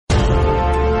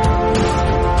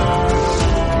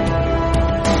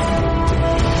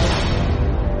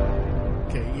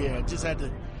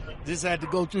had to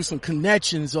go through some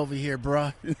connections over here,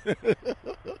 bro.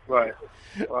 Right.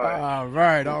 All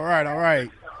right. All right,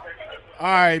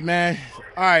 man.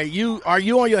 All right, are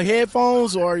you on your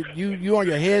headphones or you on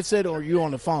your headset or you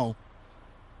on the phone?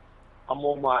 I'm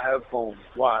on my headphones.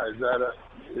 Why?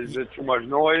 Is it too much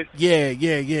noise? Yeah.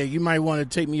 You might want to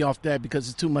take me off that because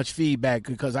it's too much feedback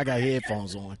because I got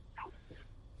headphones on.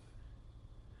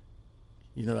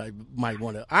 You know, I might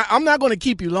want to. I'm not going to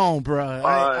keep you long, bro.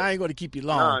 I ain't going to keep you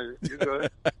long. Nah, you're good.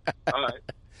 All right.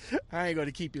 I ain't going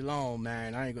to keep you long,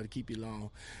 man. I ain't going to keep you long.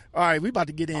 All right, we about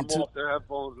to get into. I'm off the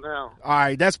headphones now. All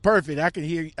right, that's perfect. I can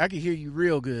hear you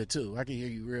real good too. I can hear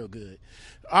you real good.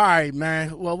 All right,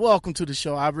 man. Well, welcome to the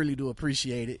show. I really do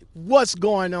appreciate it. What's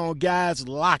going on, guys?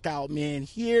 Lockout Man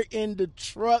here in the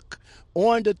truck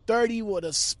on the 30 with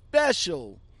a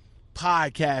special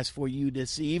podcast for you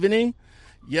this evening.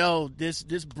 Yo, this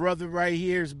brother right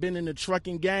here has been in the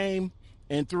trucking game,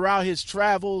 and throughout his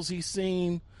travels, he's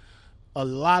seen a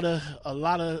lot of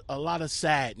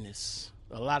sadness.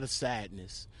 A lot of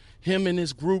sadness. Him and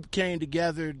his group came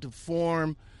together to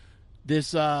form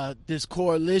this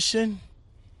coalition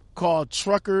called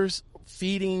Truckers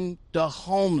Feeding the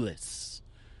Homeless.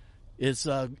 It's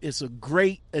a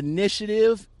great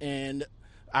initiative, and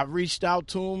I reached out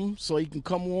to him so he can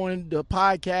come on the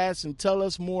podcast and tell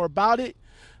us more about it.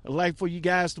 I'd like for you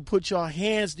guys to put your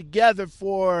hands together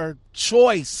for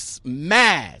Choice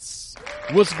Mass.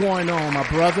 What's going on, my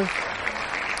brother?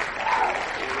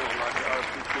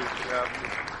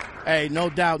 Hey, no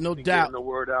doubt. Getting the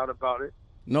word out about it.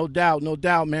 No doubt,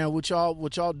 man. What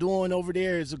y'all doing over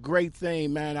there is a great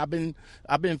thing, man. I've been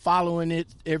following it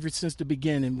ever since the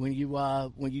beginning when you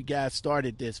guys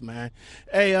started this, man.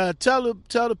 Hey, tell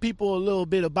the people a little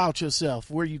bit about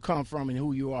yourself, where you come from, and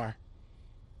who you are.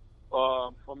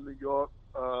 From New York.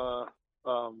 My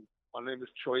name is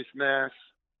Choice Mass.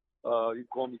 You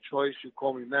call me Choice, you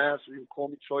call me Mass, or you call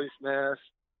me Choice Mass.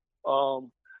 I'm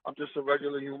just a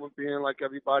regular human being like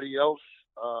everybody else.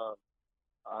 I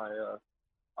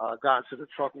got into the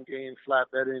trucking game,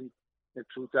 flatbedding, in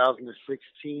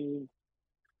 2016,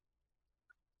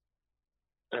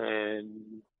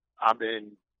 and I've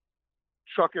been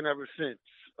trucking ever since.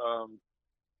 I'm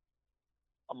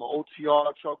an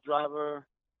OTR truck driver.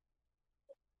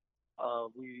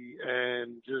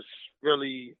 And just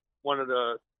really one of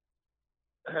the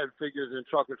head figures in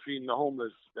Truckers Feeding the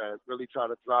Homeless that really try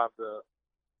to drive the,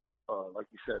 like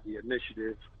you said, the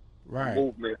initiative, right, the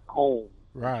movement home,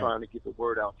 right, trying to get the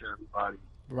word out to everybody.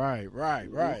 Right.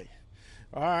 Mm-hmm.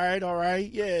 All right.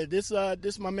 Yeah, this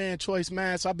my man Choice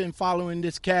Mass. I've been following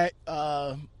this cat.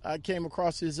 I came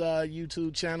across his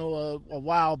YouTube channel a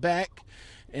while back,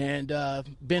 and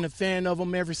been a fan of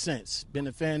him ever since.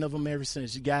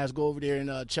 You guys go over there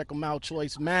and check him out,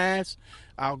 Choice Mass.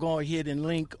 I'll go ahead and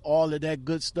link all of that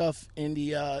good stuff in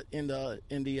the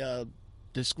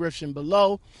description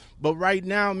below. But right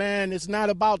now, man, it's not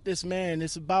about this, man.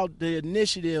 It's about the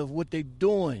initiative, what they're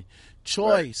doing.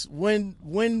 Choice. Right.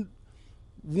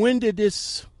 When did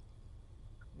this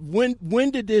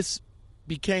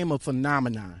became a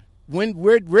phenomenon?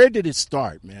 Where did it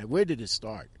start, man? Where did it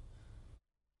start?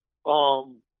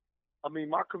 I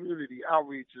mean, my community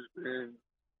outreach has been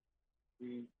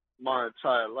my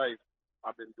entire life.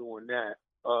 I've been doing that.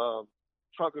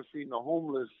 Truckers Feeding the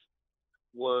Homeless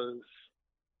was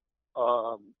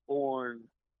born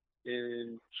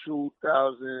in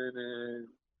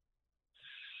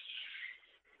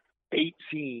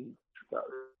 2018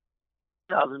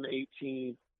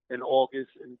 in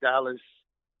August in Dallas,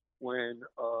 when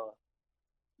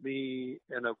me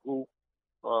and a group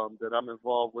that I'm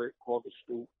involved with called the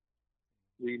Stoop,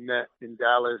 we met in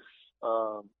Dallas.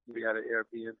 We had an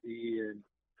Airbnb and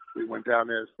we went down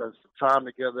there and spent some time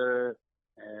together,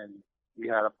 and we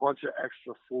had a bunch of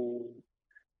extra food,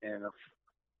 and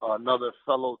another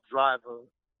fellow driver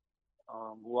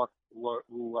who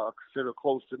I consider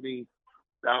close to me,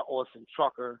 that awesome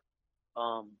trucker,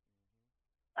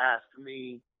 asked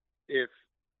me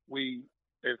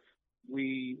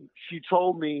she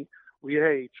told me,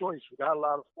 hey, Choice, we got a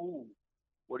lot of food.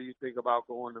 What do you think about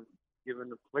going and giving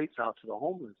the plates out to the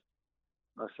homeless?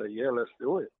 I said, yeah, let's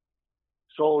do it.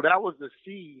 So that was the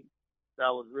seed that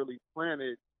was really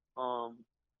planted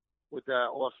with that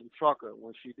awesome trucker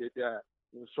when she did that.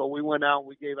 And so we went out and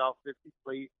we gave out 50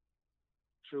 plates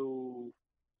to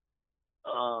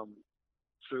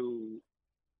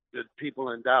the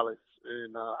people in Dallas.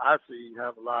 And I actually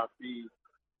have a lot of feed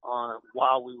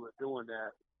while we were doing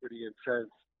that. Pretty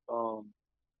intense.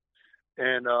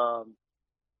 And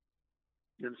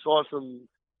saw some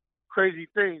crazy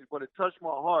things, but it touched my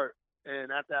heart.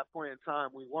 And at that point in time,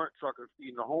 we weren't Truckers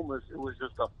Feeding the Homeless. It was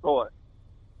just a thought.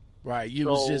 Right.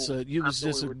 So after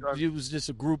we were done, you was just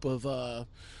a group of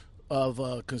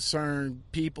concerned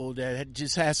people that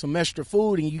just had some extra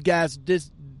food, and you guys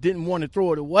just didn't want to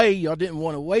throw it away. Y'all didn't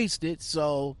want to waste it,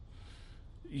 so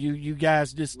you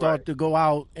guys just right, thought to go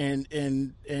out and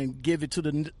give it to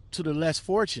the less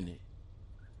fortunate.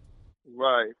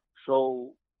 right.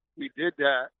 So we did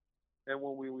that, and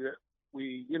when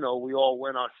we all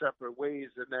went our separate ways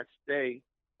the next day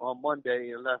on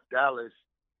Monday and left Dallas,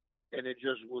 and it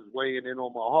just was weighing in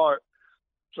on my heart.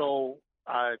 So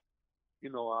I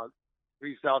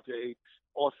reached out to a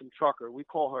awesome trucker. We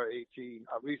call her AT.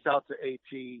 I reached out to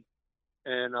AT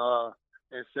and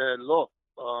said, look,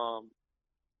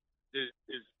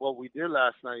 is what we did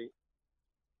last night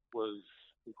was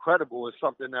incredible. It's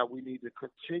something that we need to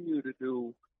continue to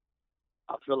do.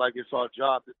 I feel like it's our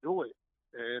job to do it.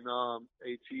 And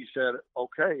AT said,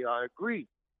 okay, I agree.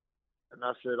 And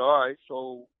I said, all right,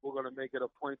 so we're going to make it a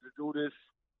point to do this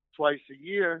twice a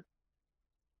year.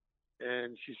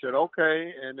 And she said,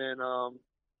 okay. And then, I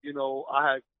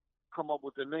had come up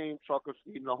with the name Truckers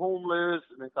Feeding the Homeless,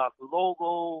 and it got the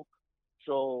logo.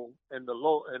 So, and the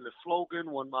slogan,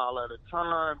 1 mile at a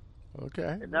time.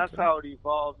 Okay. And that's how it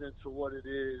evolved into what it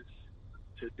is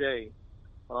today.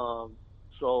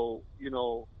 So,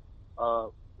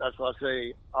 that's why I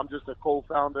say I'm just a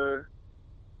co-founder.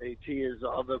 AT is the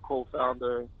other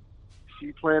co-founder.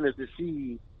 She planted the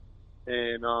seed,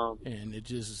 and it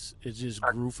just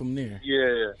grew from there.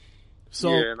 Yeah. So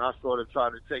yeah, and I sort of tried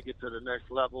to take it to the next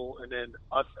level, and then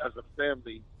us as a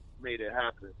family made it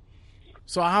happen.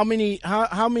 So how many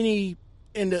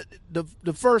in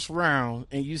the first round?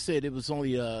 And you said it was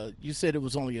only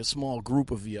a small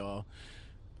group of y'all.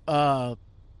 The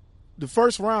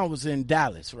first round was in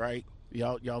Dallas, right?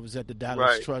 Y'all was at the Dallas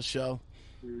Right. Trust Show.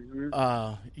 Mm-hmm.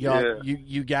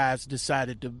 You guys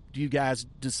decided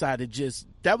just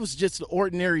that was just the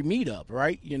ordinary meetup,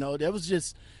 right? That was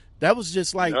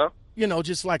just like Yep.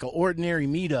 just like an ordinary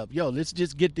meetup. Yo, let's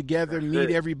just get together, That's meet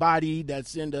it. everybody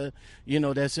that's in the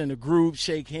group,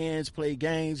 shake hands, play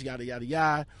games, yada yada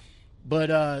yada. But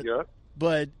Yep.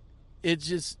 but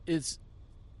it's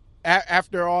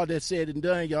after all that's said and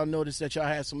done, y'all noticed that y'all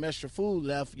had some extra food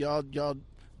left. Y'all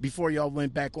before y'all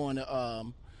went back on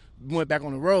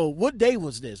the road. What day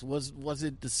was this? Was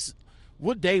it this?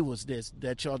 What day was this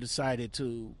that y'all decided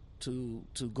to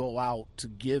go out to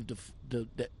give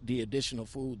the additional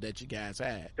food that you guys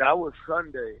had? That was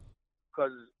Sunday,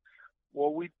 because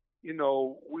we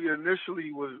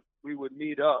initially we would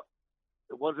meet up.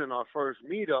 It wasn't our first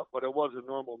meetup, but it was a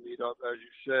normal meetup, as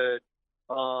you said.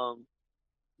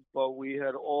 But we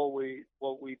had always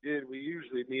what we did. We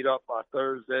usually meet up on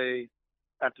Thursday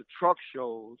at the truck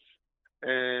shows,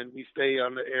 and we stay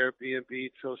on the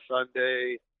Airbnb till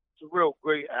Sunday. It's a real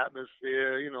great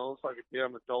atmosphere. It's like a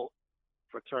damn adult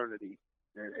fraternity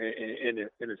in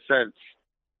a sense.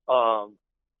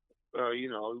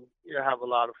 You have a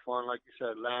lot of fun, like you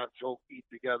said, laugh, joke, eat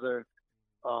together,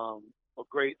 a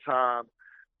great time.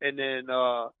 And then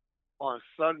on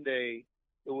Sunday,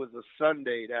 it was a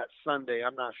Sunday. That Sunday,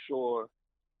 I'm not sure.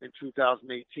 In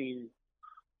 2018,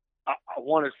 I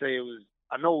want to say it was.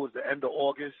 I know it was the end of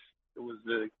August. It was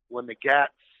when the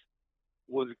GATS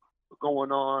was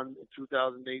going on in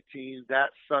 2018.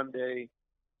 That Sunday,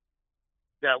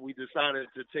 that we decided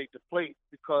to take the plate,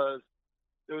 because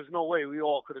there was no way we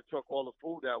all could have took all the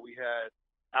food that we had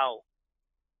out,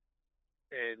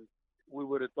 and we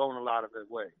would have thrown a lot of it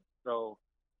away. So,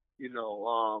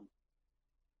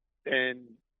 and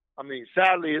I mean,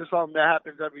 sadly, it's something that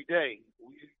happens every day.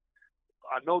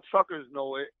 I know truckers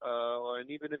know it, and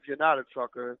even if you're not a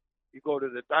trucker, you go to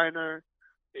the diner,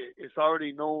 it's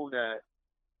already known that,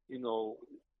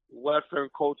 Western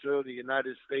culture, the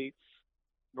United States,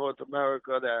 North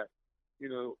America, that,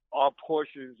 our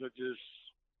portions are just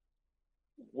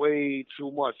way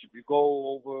too much. If you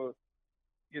go over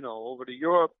to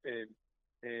Europe and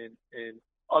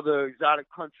other exotic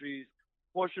countries,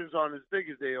 portions aren't as big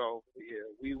as they are over here.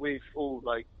 We waste food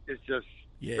like it's just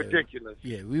ridiculous.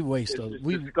 Yeah, we waste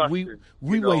disgusting,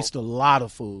 we waste a lot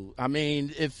of food. I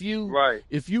mean, if you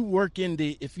work in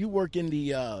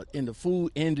the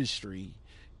food industry,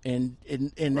 and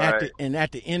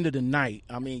at the end of the night,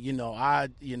 I mean,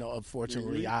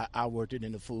 unfortunately, I worked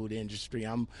in the food industry.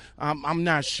 I'm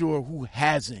not sure who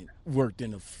hasn't worked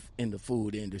in the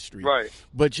food industry, right?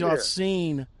 But y'all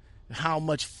seen how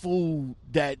much food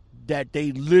that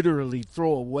they literally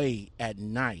throw away at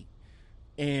night,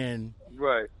 and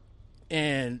right.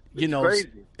 And crazy.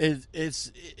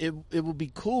 it would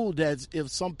be cool that if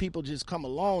some people just come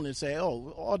along and say,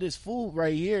 "Oh, all this food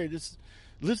right here,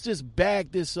 let's just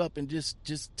bag this up and just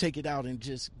take it out and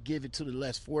just give it to the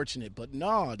less fortunate. But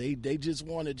no, they just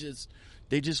want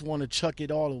to chuck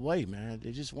it all away, man.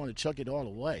 They just want to chuck it all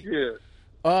away. Yeah.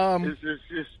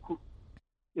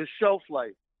 It's shelf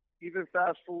life. Even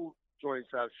fast food joints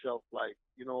have shelf life.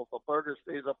 You know, if a burger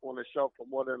stays up on the shelf for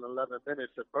more than 11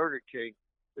 minutes at Burger King,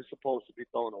 it's supposed to be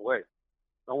thrown away.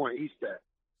 No one eats that.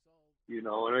 You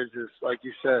know, and it's just, like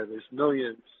you said, there's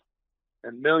millions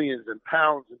and millions and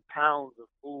pounds of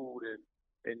food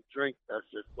and drink that's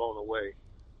just thrown away.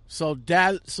 So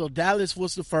Dallas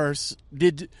was the first.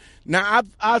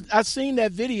 I seen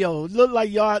that video. It looked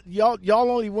like y'all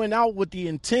only went out with the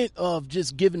intent of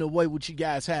just giving away what you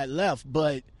guys had left,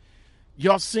 but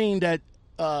y'all seen that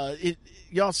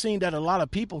y'all seen that a lot of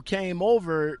people came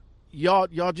over. Y'all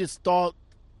just thought,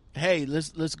 hey,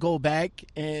 let's go back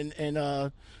and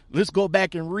let's go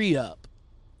back and re-up.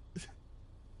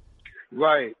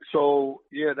 Right. So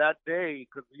yeah, that day,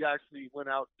 because we actually went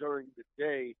out during the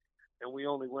day. And we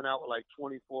only went out with like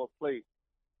 24 plates.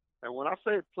 And when I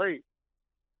say plate,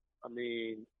 I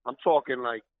mean, I'm talking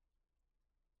like,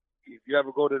 if you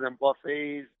ever go to them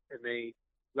buffets and you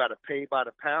got to pay by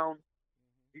the pound,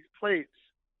 these plates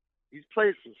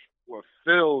were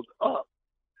filled up.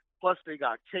 Plus they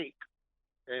got cake.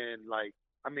 And like,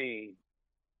 I mean,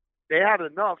 they had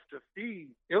enough to feed.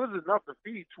 It was enough to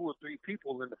feed 2 or 3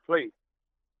 people in the plate.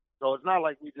 So it's not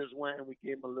like we just went and we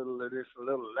gave them a little of this, a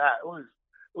little of that.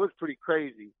 It was pretty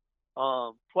crazy.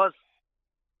 Plus,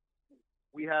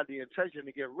 we had the intention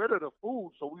to get rid of the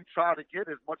food, so we tried to get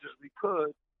as much as we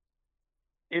could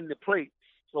in the plates.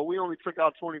 So we only took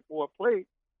out 24 plates,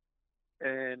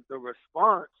 and the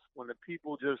response when the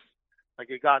people just, like,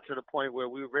 it got to the point where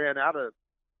we ran out of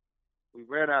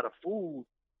food,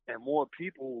 and more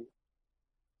people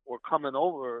were coming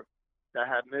over that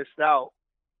had missed out.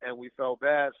 And we felt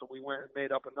bad, so we went and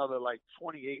made up another like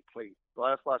 28 plates. So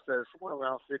that's why I said somewhere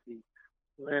around 50,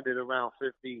 landed around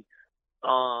 50,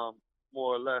 more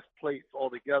or less plates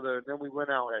altogether. And then we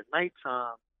went out at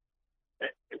nighttime,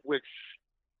 which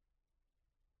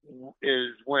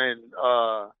is when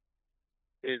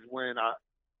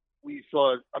we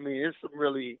saw. I mean, it's some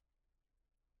really.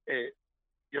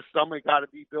 Your stomach got to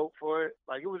be built for it.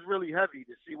 Like, it was really heavy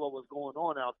to see what was going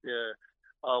on out there.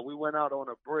 We went out on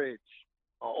a bridge.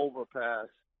 Overpass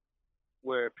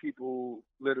where people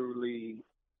literally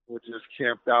were just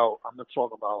camped out. I'm going to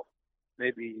talk about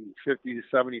maybe 50 to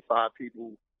 75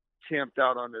 people camped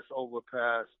out on this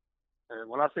overpass. And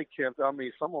when I say camped out, I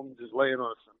mean some of them just laying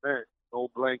on cement, no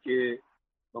blanket,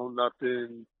 no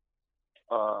nothing.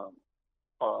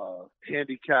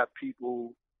 Handicapped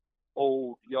people,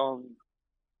 old, young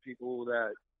people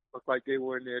that looked like they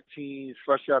were in their teens,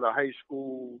 fresh out of high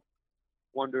school,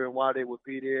 wondering why they would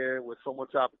be there with so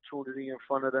much opportunity in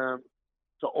front of them,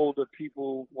 to older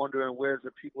people wondering where's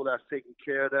the people that's taking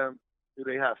care of them. Do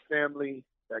they have family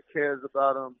that cares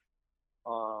about them?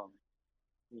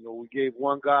 You know, we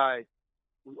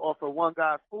offered one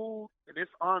guy food, and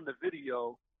it's on the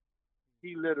video.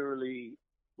 He literally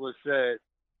said,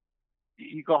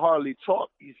 he could hardly talk.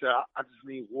 He said, I just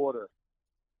need water.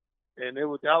 And that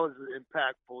was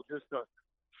impactful, just to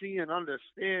see and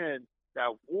understand that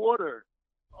water,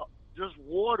 just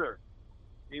water.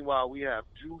 Meanwhile, we have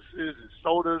juices and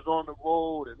sodas on the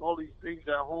road and all these things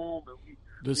at home, and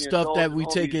the stuff that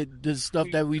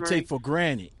we take for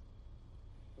granted.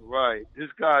 Right. This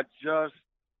guy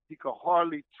he could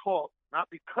hardly talk, not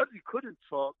because he couldn't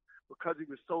talk, because he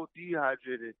was so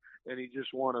dehydrated and he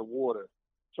just wanted water.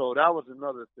 So that was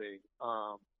another thing.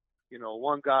 You know,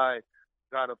 one guy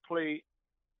got a plate,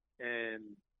 and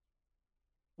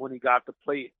when he got the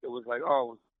plate, it was like,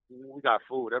 oh, we got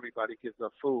food. Everybody gets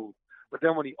us food. But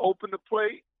then when he opened the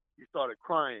plate, he started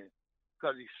crying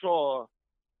because he saw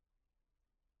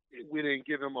we didn't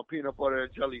give him a peanut butter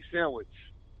and jelly sandwich.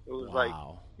 It was like,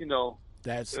 you know.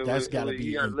 That's got to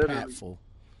be impactful.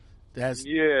 That's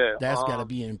got to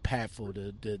be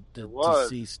impactful to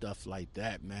see stuff like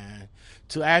that, man.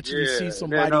 To actually see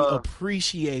somebody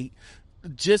appreciate,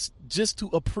 just to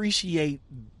appreciate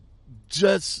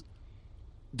just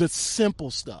the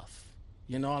simple stuff.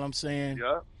 You know what I'm saying?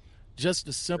 Yeah. Just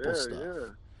the simple stuff. Yeah.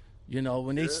 You know,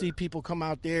 when they see people come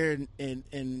out there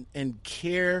and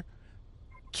care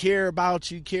about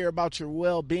you, care about your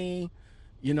well-being,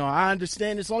 you know, I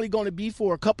understand it's only going to be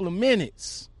for a couple of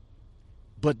minutes,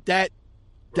 but that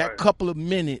couple of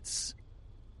minutes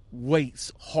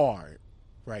weighs hard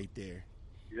right there.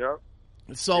 Yep.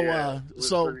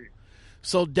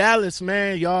 So Dallas,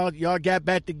 man, y'all got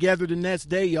back together the next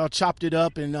day. Y'all chopped it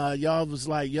up, and y'all was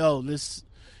like, yo, let's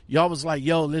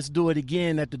do it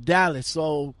again at the Dallas.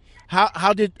 So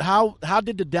how did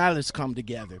the Dallas come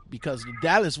together? Because the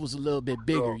Dallas was a little bit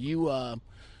bigger. So,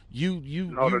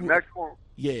 The next one.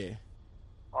 yeah.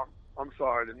 I'm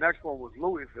sorry. The next one was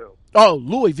Louisville. Oh,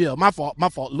 Louisville. My fault.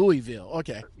 Louisville.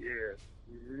 Okay. Yeah.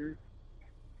 Mm-hmm.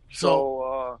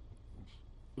 So,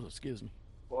 excuse me.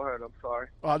 Go ahead. I'm sorry.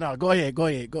 Oh no, go ahead.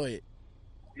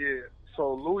 Yeah.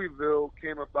 So Louisville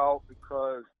came about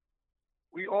because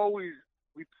we always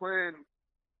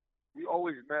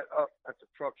met up at the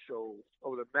truck shows.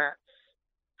 So the Matt's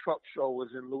truck show was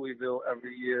in Louisville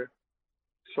every year.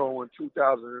 So in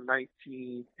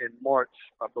 2019, in March,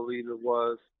 I believe it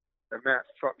was, the Matt's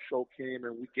truck show came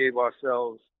and we gave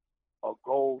ourselves a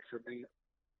goal to meet.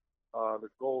 The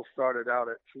goal started out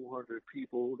at 200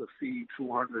 people to feed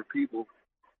 200 people.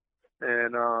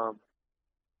 And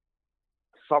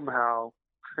somehow,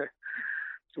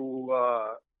 through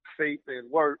faith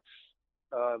and works,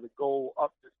 the goal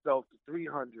upped itself to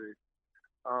 300.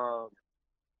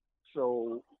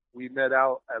 So we met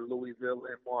out at Louisville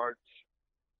in March,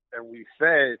 and we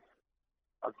fed,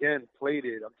 again,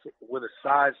 plated with a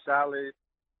side salad,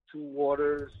 2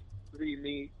 waters, 3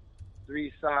 meat,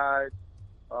 3 sides,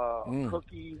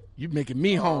 cookie. You making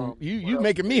me hungry. You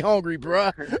making me hungry,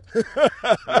 bruh.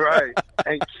 Right.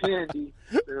 And candy.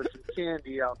 There's some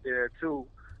candy out there, too.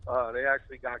 They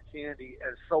actually got candy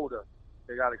and soda.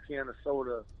 They got a can of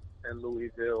soda in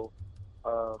Louisville.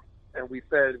 And we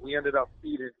ended up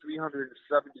feeding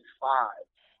 375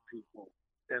 people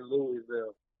in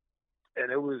Louisville. And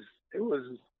it was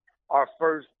our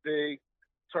first big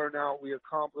turnout. We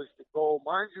accomplished the goal.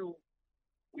 Mind you,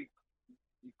 we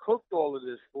cooked all of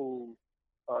this food,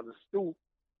 the stoop,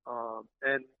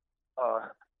 and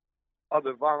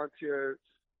other volunteers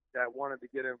that wanted to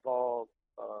get involved.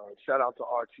 Shout out to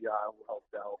RTI who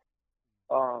helped out.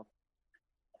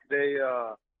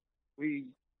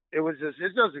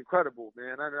 It's just incredible,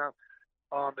 man.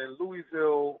 In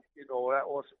Louisville, that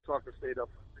Austin Tucker stayed up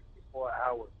for 64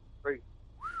 hours straight.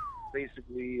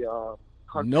 Basically,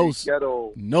 country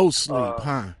ghetto. No sleep,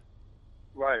 huh?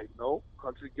 Right, no.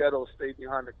 Country ghetto stayed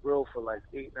behind the grill for like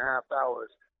 8.5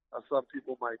 hours. Now, some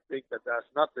people might think that that's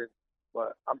nothing,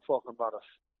 but I'm talking about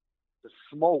the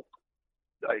smoke.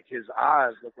 Like his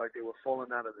eyes looked like they were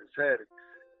falling out of his head.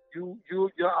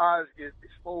 Your eyes get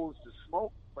exposed to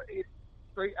smoke for 8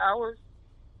 straight hours.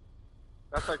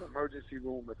 That's like emergency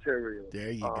room material.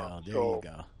 There you go. You go.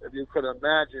 If you could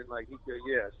imagine, like he could,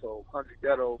 So country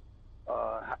ghetto,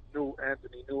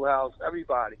 Anthony Newhouse,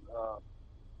 everybody.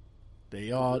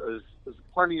 They all. There's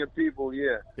plenty of people.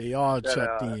 Yeah. They all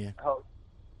checked in.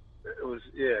 It was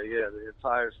the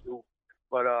entire school,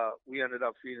 but we ended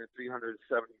up feeding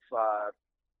 375,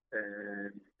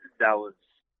 and that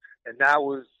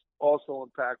was also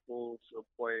impactful to a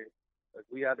point. Like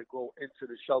we had to go into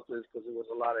the shelters because there was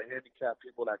a lot of handicapped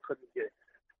people that couldn't get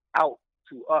out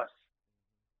to us,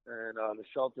 and the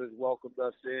shelters welcomed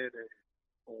us in. And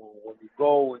when you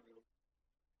go and you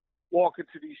walk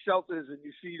into these shelters and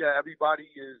you see that everybody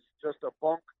is just a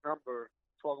bunk number,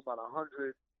 talking about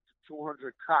 100 to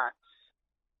 200 cots,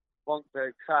 bunk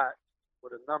bed cots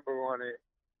with a number on it,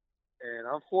 and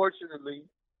unfortunately,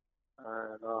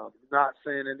 not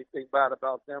saying anything bad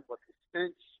about them, but the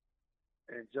stench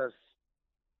and just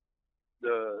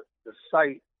the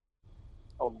sight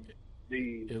of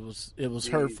it was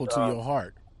hurtful to your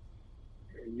heart.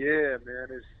 Yeah,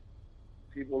 man,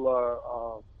 people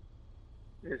are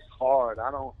it's hard.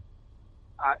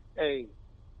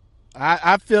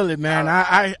 I feel it, man.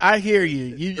 I hear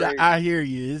you. I hear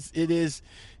you. It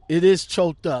is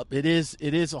choked up. It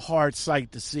is a hard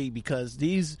sight to see because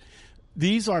these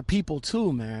are people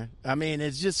too, man. I mean,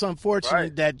 it's just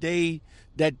unfortunate that they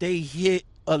hit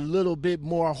a little bit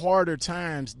more harder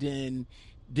times than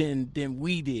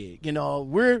we did.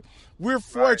 We're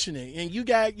fortunate, and you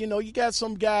got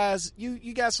some guys.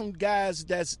 You got some guys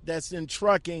that's in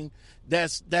trucking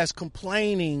that's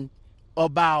complaining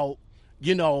about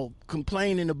being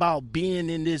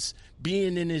in this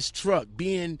truck,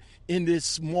 being in this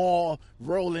small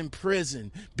rolling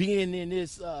prison, being in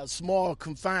this small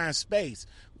confined space.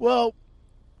 Well,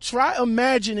 try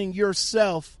imagining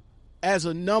yourself as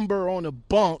a number on a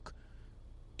bunk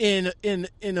in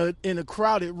a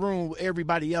crowded room with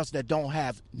everybody else that don't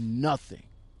have nothing.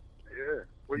 Yeah,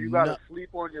 well, you gotta sleep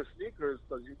on your sneakers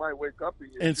because you might wake up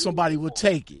and somebody will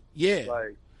take it. Yeah,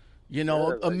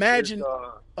 imagine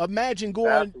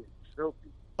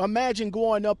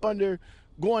going up under an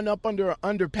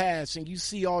underpass and you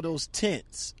see all those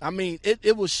tents. I mean,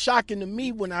 it was shocking to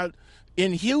me when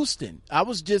in Houston. I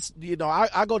was just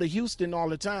I go to Houston all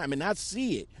the time and I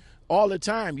see it all the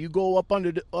time. You go up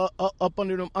under them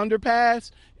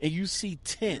underpass and you see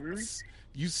tents.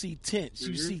 you see tents,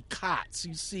 you Mm-hmm. see cots,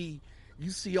 you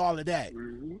see all of that.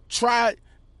 Mm-hmm. Try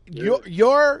Yeah.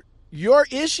 your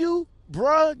issue,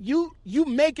 bruh. You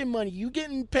making money, you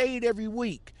getting paid every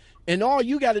week, and all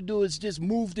you got to do is just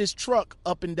move this truck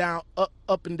up and down the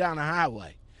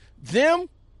highway. Them,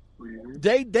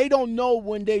 Mm-hmm. they don't know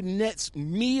when their next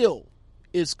meal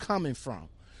is coming from.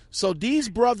 So these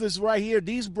brothers right here,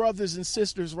 these brothers and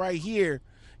sisters right here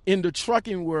in the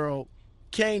trucking world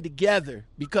came together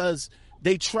because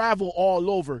they travel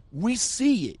all over. We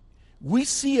see it. We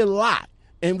see a lot.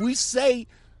 And we say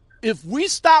if we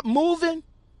stop moving,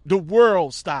 the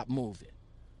world stop moving.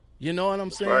 You know what I'm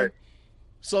That's right. saying?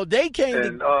 So they came to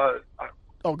And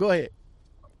oh, go ahead.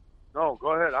 no,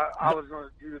 go ahead. I No, was going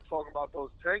to talk about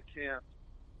those tent camps,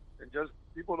 and just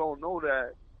people don't know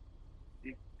that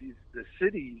the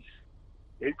cities,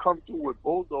 they come through with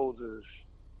bulldozers,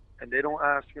 and they don't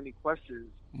ask any questions.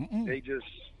 mm-mm. They just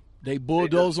They they just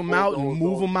bulldoze them out and bulldoze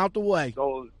move them out the way.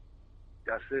 those.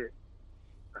 That's it.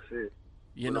 That's it.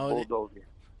 You With a know, bulldozer.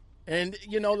 and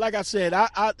like I said,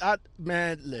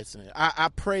 man, listen, I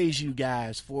praise you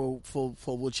guys for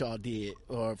what y'all did,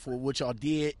 or for what y'all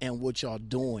did and what y'all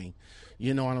doing.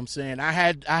 You know what I'm saying? I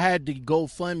had the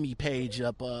GoFundMe page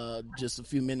up just a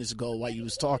few minutes ago while you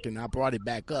was talking. I brought it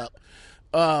back up.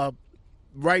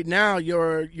 Right now,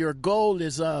 your goal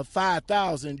is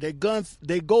 5,000. They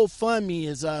GoFundMe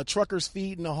is Truckers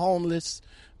Feeding the Homeless.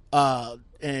 And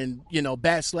 /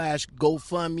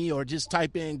 GoFundMe, or just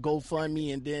type in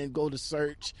GoFundMe and then go to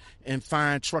search and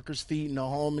find Truckers Feeding the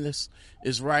Homeless.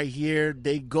 Is right here.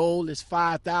 Their goal is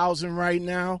 5,000 right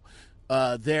now.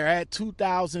 They're at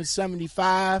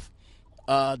 2,075.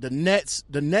 The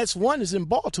next one is in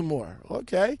Baltimore.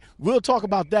 Okay, we'll talk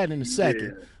about that in a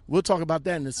second. Yeah. We'll talk about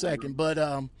that in a second. But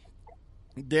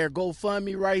their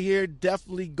GoFundMe right here.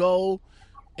 Definitely go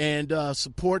and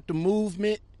support the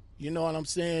movement. You know what I'm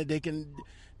saying? They can,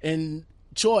 and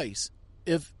choice.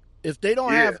 If they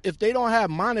don't Yeah. have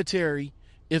monetary,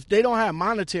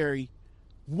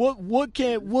 what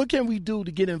can we do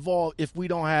to get involved if we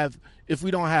don't have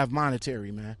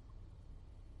monetary, man?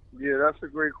 Yeah, that's a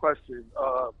great question.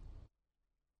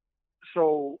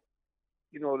 So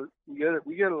we get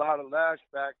a lot of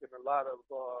lashback and a lot of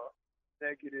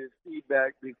negative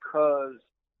feedback because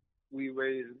we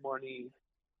raise money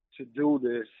to do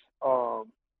this.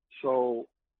 So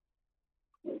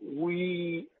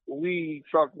we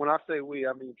truck. When I say we,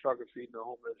 I mean Truckers Feeding the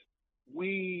Homeless.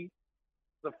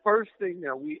 The first thing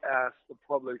that we ask the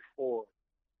public for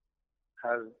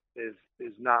is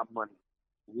not money.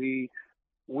 We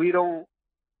don't.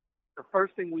 The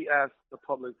first thing we ask the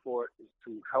public for is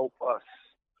to help us,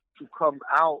 to come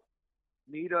out,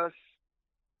 meet us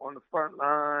on the front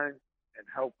line, and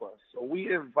help us. So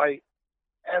we invite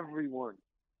everyone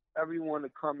to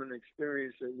come and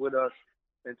experience it with us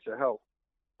and to help.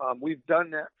 We've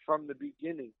done that from the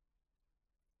beginning.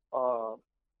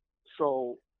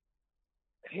 So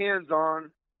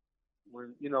hands-on,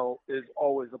 is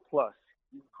always a plus.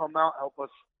 You can come out, help us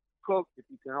cook. If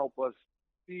you can help us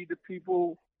feed the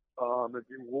people,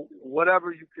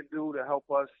 whatever you can do to help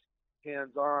us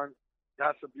hands-on,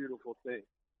 that's a beautiful thing.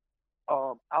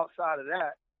 Outside of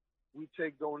that, we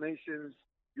take donations.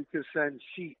 You can send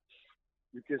sheets.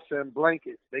 You can send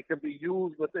blankets. They can be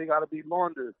used, but they got to be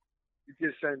laundered. You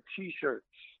can send T-shirts,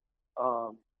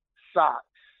 socks,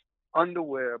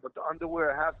 underwear, but the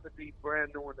underwear has to be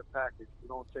brand new in the package. We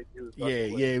don't take used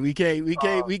underwear. Yeah.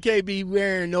 We can't be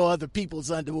wearing no other people's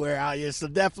underwear out here. So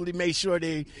definitely make sure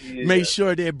they're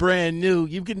brand new.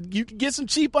 You can get some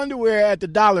cheap underwear at the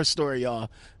dollar store, y'all.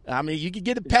 I mean, you can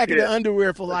get a packet of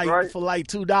underwear for like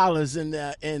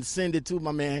 $2 and send it to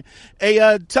my man. Hey,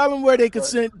 tell them where they could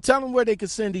send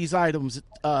these items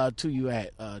to you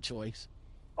at Choice.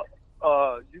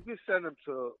 You can send them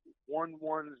to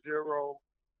 110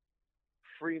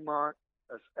 Fremont.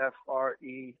 That's Fremont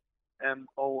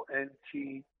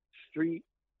Street,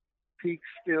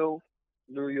 Peekskill,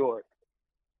 New York.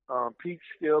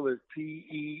 Peekskill is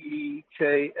Peekskill.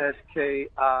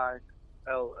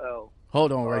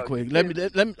 Hold on, right quick. Let me.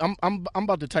 I'm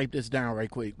about to type this down right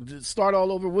quick. Start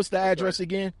all over. What's the address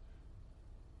again?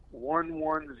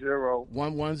 110.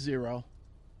 110.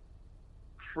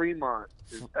 Fremont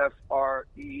is Fremont.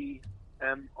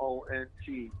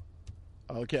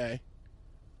 Okay.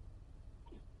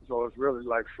 So it's really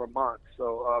like Fremont.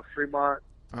 So Fremont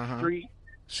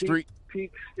Street.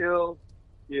 Peekskill.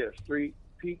 Yeah, Street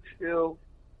Peekskill.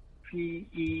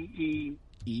 PEEKSK.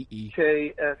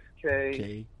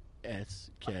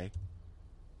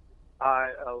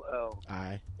 ILL.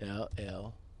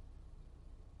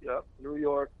 Yep, New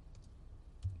York.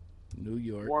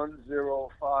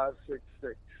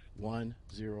 10566.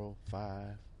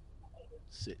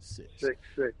 10566.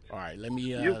 66. All right, let me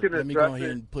You can let me go address ahead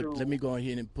it and put to, let me go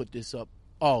ahead and put this up.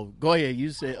 Oh, go ahead. You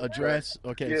said address.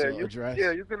 Okay, so address. Yeah,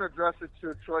 you can address it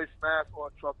to Choice Mass or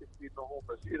Truckers Feeding the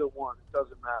Homeless. Either one, it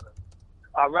doesn't matter.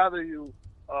 I'd rather you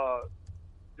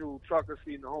do Truckers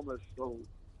Feeding the Homeless, so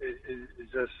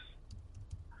it's just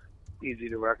easy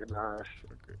to recognize.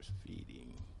 Truckers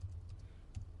Feeding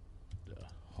the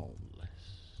Homeless.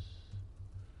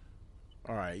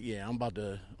 All right, yeah, I'm about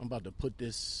to put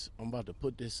this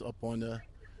up on the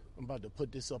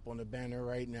banner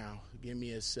right now. Give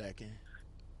me a second.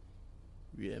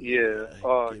 Give me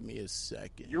a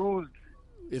second.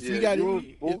 If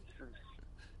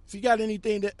you got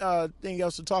anything thing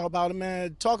else to talk about,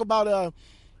 man, talk about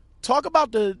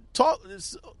the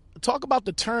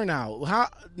turnout. How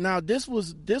now this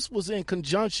was in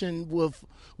conjunction with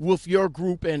your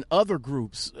group and other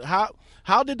groups.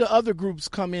 How did the other groups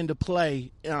come into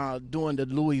play during the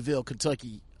Louisville,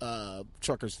 Kentucky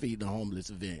Truckers Feeding the Homeless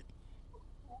event?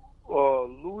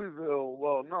 Louisville,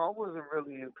 well, no, I wasn't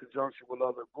really in conjunction with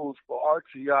other groups, but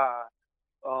RTI,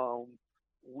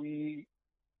 we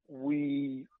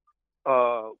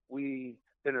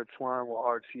intertwine with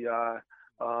RTI,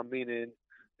 meaning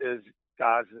there's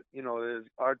guys,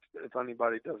 if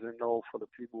anybody doesn't know, for the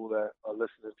people that are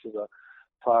listening to the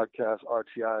podcast,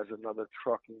 RTI is another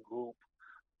trucking group.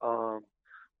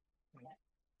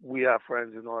 We have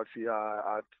friends in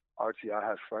RTI. RTI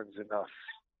has friends in us.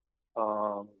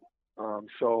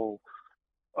 So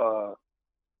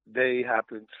they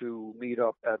happen to meet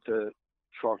up at the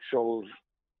truck shows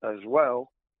as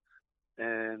well,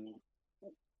 and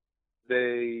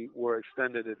they were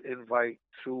extended an invite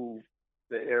to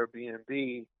the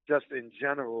Airbnb just in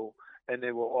general, and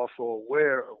they were also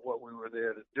aware of what we were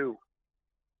there to do.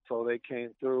 So they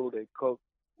came through, they cooked,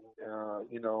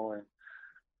 and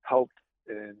helped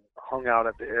and hung out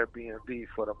at the Airbnb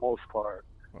for the most part.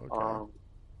 Okay.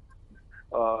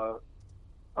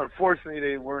 Unfortunately,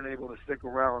 they weren't able to stick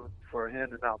around for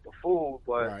handing out the food,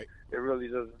 but right. It really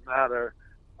doesn't matter.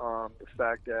 The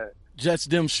fact that just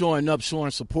them showing up,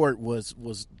 showing support was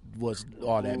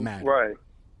all that mattered.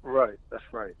 Right. That's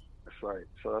right.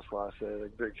 So that's why I said a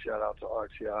big shout out to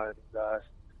RTI and the guys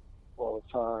all the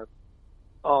time.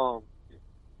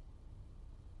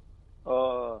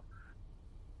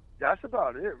 That's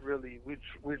about it, really. We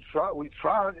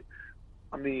tried.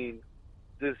 I mean,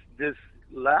 this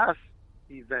last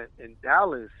event in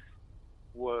Dallas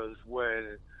was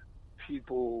when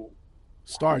people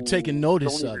started taking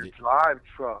notice of it. Drive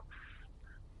trucks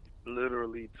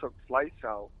literally took flights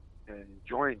out and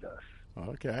joined us.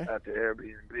 Okay. At the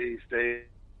Airbnb, stayed,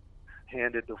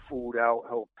 handed the food out,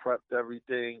 helped prep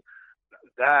everything.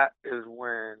 That is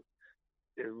when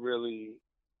it really,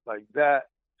 that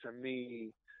to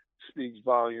me speaks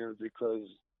volumes, because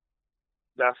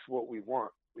that's what we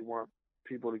want. We want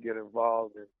people to get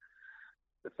involved, and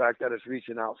the fact that it's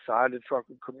reaching outside the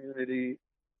trucking community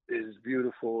is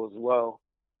beautiful as well.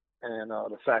 And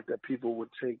the fact that people would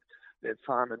take their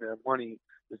time and their money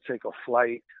to take a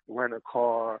flight, rent a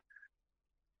car,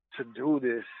 to do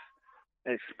this,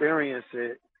 experience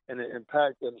it, and it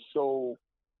impact them so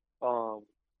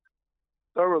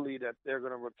thoroughly that they're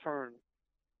going to return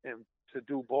and to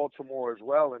do Baltimore as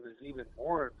well, and is even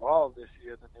more involved this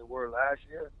year than they were last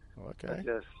year. Okay.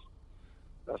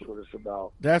 That's what it's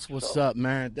about. That's what's up,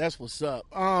 man. That's what's up.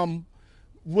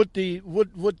 With the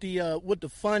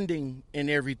funding and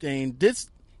everything,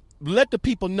 let the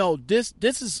people know this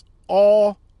is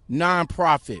all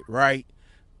nonprofit, right?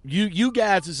 You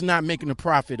guys is not making a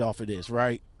profit off of this,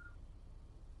 right?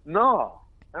 No,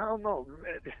 I don't know.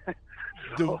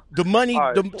 The money,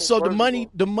 right,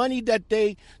 the money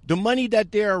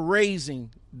that they're raising,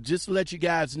 just to let you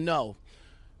guys know,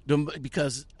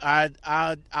 because I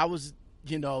was,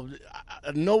 I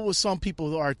know what some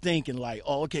people are thinking, like,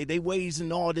 oh, okay, they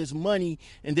raising all this money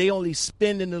and they only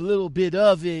spending a little bit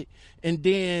of it, and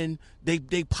then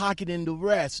they pocketing the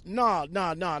rest. No.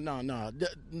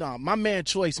 My man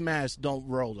Choice Mass don't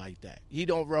roll like that. He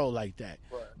don't roll like that.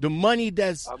 Right. The money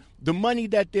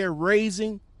that they're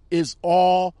raising is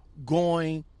all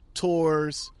going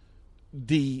towards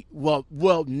the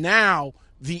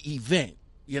event.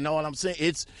 You know what I'm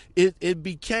saying?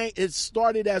 It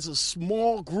started as a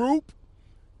small group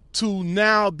to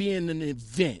now being an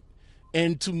event,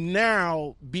 and to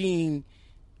now being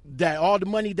that all the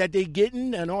money that they're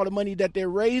getting and all the money that they're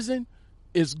raising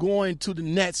is going to the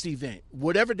next event.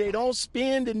 Whatever they don't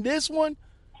spend in this one,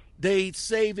 they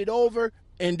save it over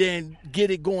and then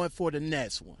get it going for the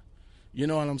next one. You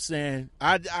know what I'm saying?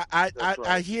 I That's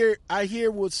right. I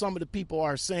hear what some of the people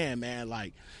are saying, man.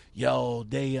 Like, yo,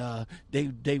 they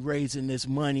raising this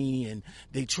money and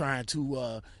they trying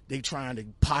to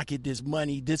pocket this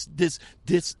money. This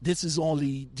is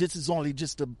only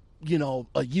just a a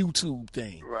YouTube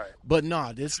thing. Right. But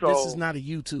nah, this is So, not a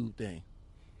YouTube thing.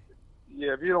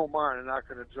 yeah, if you don't mind, and I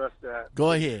can address that Go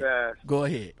pretty ahead, fast. go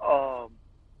ahead. Um,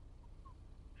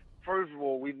 First of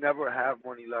all, we never have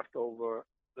money left over.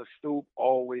 The stoop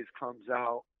always comes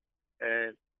out,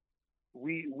 and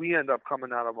we end up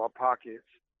coming out of our pockets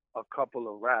a couple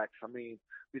of racks. I mean,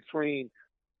 between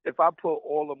if I put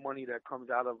all the money that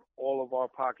comes out of all of our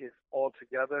pockets all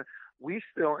together, we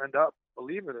still end up,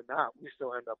 believe it or not, we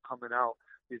still end up coming out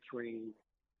between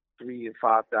another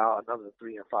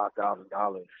 $3,000 and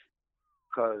 $5,000,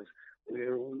 because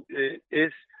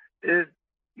it's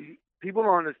people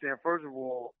don't understand. First of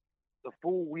all, the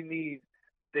food, we need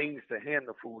things to hand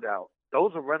the food out.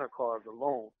 Those are rental cars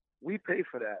alone. We pay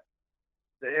for that.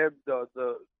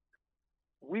 The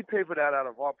we pay for that out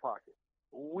of our pocket.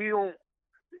 We don't.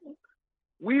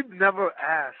 We've never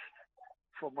asked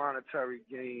for monetary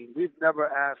gain. We've never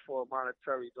asked for a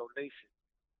monetary donation.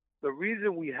 The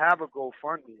reason we have a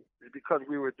GoFundMe is because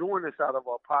we were doing this out of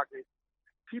our pocket.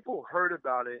 People heard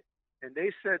about it, and they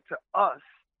said to us,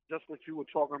 just what you were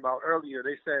talking about earlier,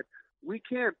 they said, we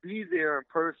can't be there in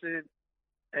person,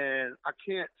 and I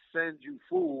can't send you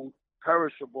food,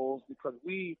 perishables, because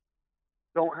we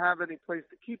don't have any place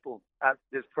to keep them at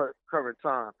this current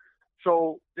time.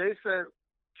 So they said,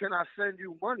 can I send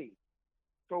you money?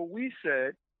 So we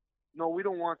said, no, we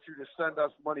don't want you to send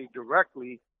us money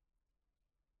directly.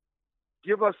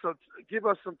 Give us some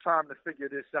time to figure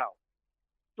this out.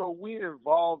 So we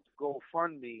involved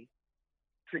GoFundMe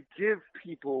to give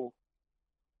people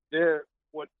their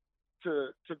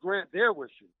to grant their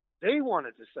wishes. They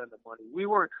wanted to send the money.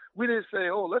 We didn't say,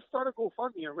 oh, let's start a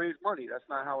GoFundMe and raise money. That's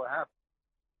not how it happened.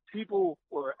 People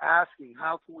were asking,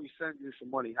 how can we send you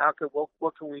some money?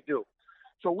 What can we do?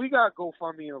 So we got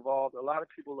GoFundMe involved. A lot of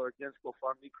people are against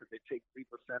GoFundMe because they take 3%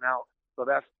 out. So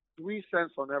that's 3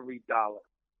 cents on every dollar.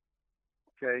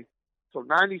 Okay? So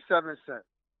 97 cents.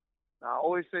 Now I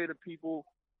always say to people,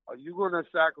 are you going to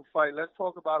sacrifice, let's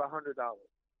talk about $100.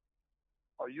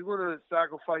 Are you going to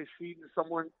sacrifice feeding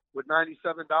someone with $97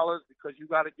 because you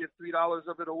got to give $3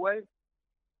 of it away?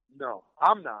 No,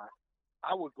 I'm not.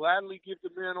 I would gladly give the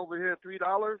man over here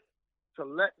 $3 to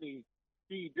let me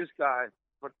feed this guy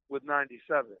with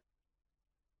 97.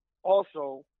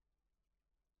 Also,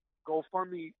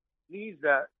 GoFundMe needs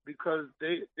that because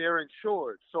they're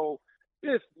insured. So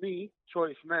if me,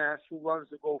 Choice Mass, who runs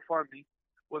the GoFundMe,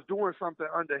 was doing something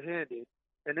underhanded,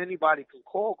 and anybody can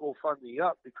call GoFundMe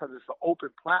up because it's an open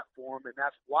platform, and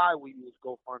that's why we use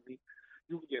GoFundMe.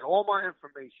 You can get all my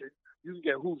information. You can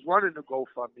get who's running the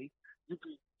GoFundMe.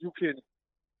 You can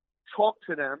talk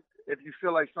to them if you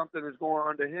feel like something is going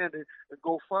underhanded, and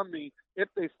GoFundMe, if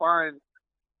they find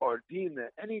or deem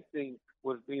that anything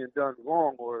was being done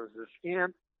wrong or is a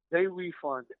scam, they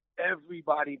refund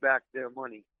everybody back their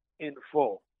money in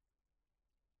full.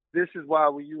 This is why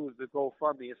we use the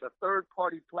GoFundMe. It's a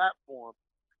third-party platform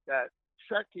that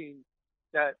checking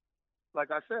that, like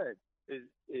I said,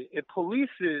 it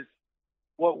polices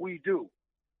what we do.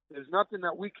 There's nothing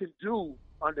that we can do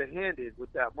underhanded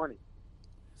with that money.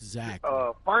 Exactly.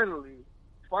 Finally,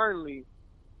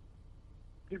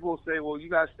 people will say, well, you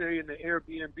guys stay in the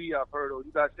Airbnb, I've heard, or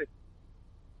you guys say,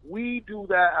 we do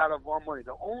that out of our money.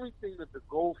 The only thing that the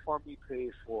GoFundMe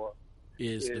pays for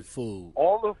is the food.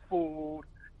 All the food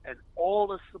and all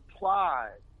the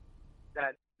supplies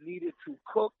that needed to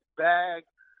cook, bag,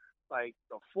 like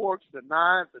the forks, the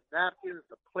knives, the napkins,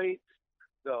 the plates,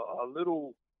 the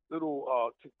little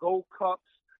to-go cups,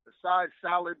 the side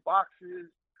salad boxes,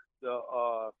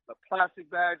 the plastic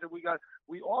bags that we got.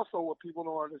 We also, what people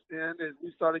don't understand is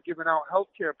we started giving out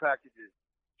healthcare packages,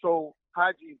 so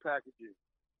hygiene packages.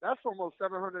 That's almost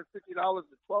 $750 to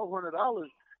 $1,200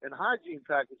 in hygiene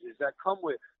packages that come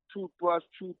with toothbrush,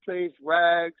 toothpaste,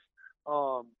 rags,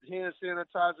 hand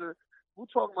sanitizer. We're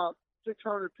talking about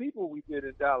 600 people we did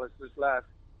in Dallas this last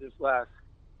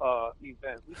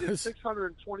event. We did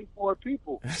 624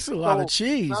 people. That's a lot of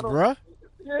cheese, bruh.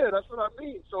 Yeah, that's what I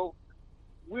mean. So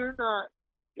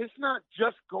it's not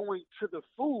just going to the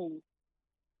food.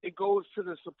 It goes to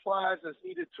the supplies that's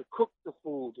needed to cook the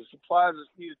food, the supplies that's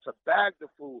needed to bag the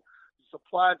food, the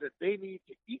supplies that they need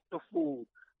to eat the food,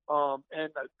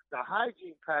 and the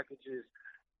hygiene packages.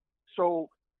 So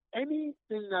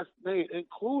anything that's made,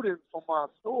 including from our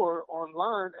store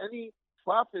online, any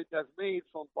profit that's made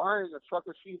from buying a truck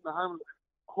or feeding a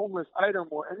homeless item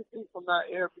or anything from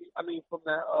that from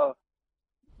that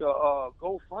the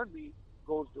GoFundMe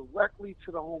goes directly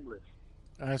to the homeless.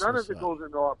 That's None what's of it up. goes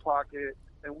into our pocket,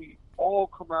 and we all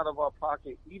come out of our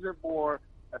pocket even more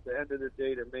at the end of the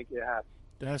day to make it happen.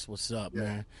 That's what's up, Yeah.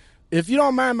 man. If you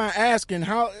don't mind my asking,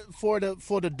 how for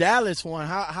the Dallas one,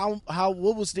 how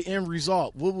what was the end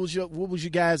result? What was you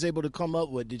guys able to come up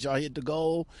with? Did y'all hit the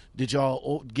goal? Did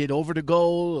y'all get over the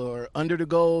goal or under the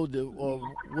goal? Or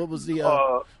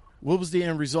Uh, what was the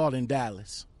end result in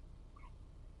Dallas?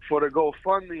 for the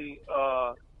GoFundMe,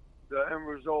 the end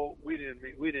result we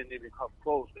didn't even come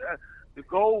close. The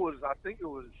goal was, I think it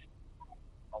was,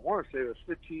 I want to say it was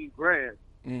 15 grand.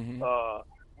 Mm-hmm.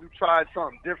 We tried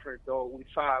something different though. We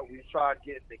tried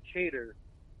getting the cater,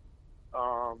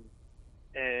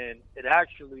 and it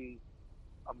actually,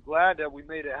 I'm glad that we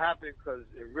made it happen because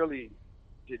it really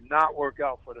did not work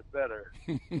out for the better.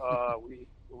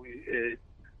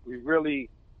 We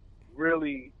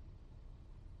really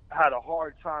had a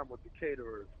hard time with the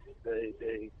caterers.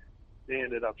 They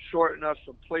ended up shorting us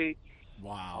some plates.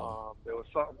 Wow. There was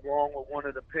something wrong with one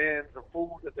of the pans of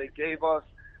food that they gave us,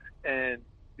 and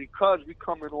because we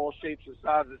come in all shapes and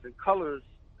sizes and colors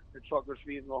in Truckers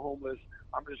Feeding the Homeless,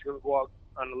 I'm just going to go out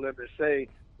on a limb and say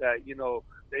that,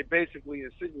 they basically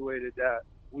insinuated that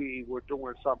we were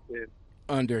doing something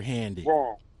Underhanded.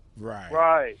 wrong. Right.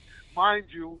 Right. Mind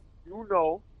you, you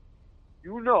know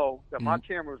that my Mm.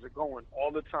 cameras are going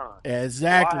all the time. So I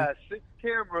Exactly. had 6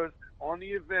 cameras on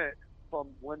the event from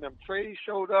when them trades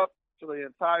showed up to the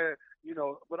entire,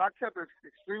 but I kept it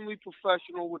extremely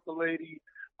professional with the lady.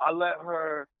 I let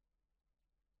her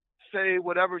say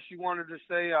whatever she wanted to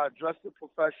say. I addressed it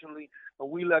professionally, and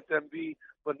we let them be.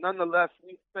 But nonetheless,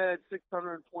 we fed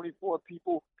 624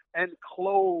 people and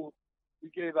clothes. We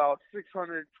gave out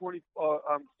 600 to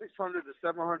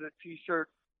 700 T-shirts,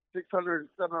 600 to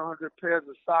 700 pairs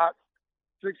of socks,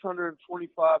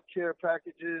 625 care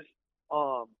packages.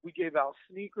 We gave out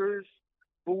sneakers,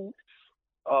 boots.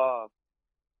 Uh,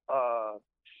 uh,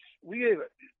 we gave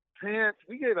pants.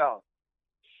 We gave out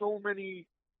so many,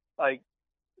 like,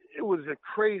 it was a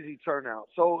crazy turnout.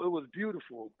 So it was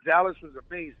beautiful. Dallas was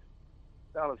amazing.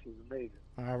 Dallas was amazing.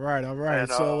 All right, all right. And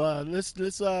So yeah.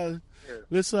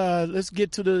 let's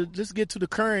get to the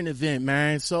current event,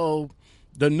 man. So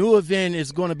the new event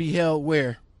is going to be held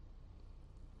where?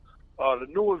 The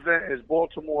new event is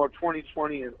Baltimore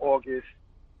 2020 in August.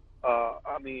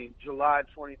 July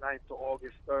 29th to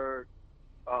August 3rd.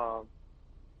 Um,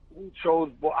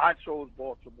 I chose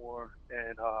Baltimore,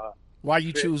 and Why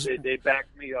you choose they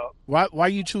backed me up. why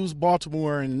you choose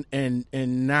Baltimore and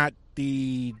not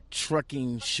the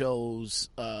trucking shows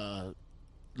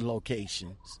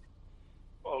locations?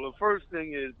 Well, the first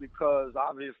thing is because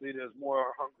obviously there's more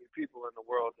hungry people in the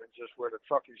world than just where the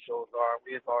trucking shows are.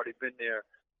 We have already been there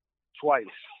twice.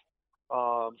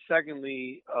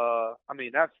 Secondly,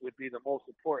 that would be the most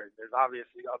important. There's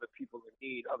obviously other people in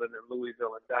need other than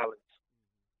Louisville and Dallas.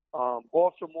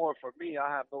 Baltimore, for me, I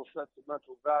have no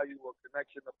sentimental value or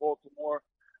connection to Baltimore.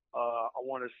 I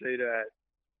want to say that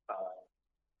uh,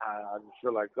 I just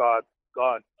feel like God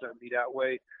sent me that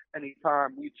way.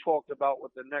 Anytime we talked about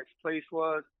what the next place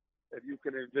was, if you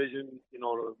can envision, the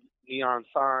neon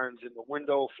signs in the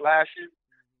window flashing,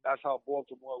 that's how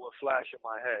Baltimore would flash in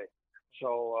my head.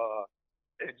 So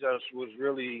it just was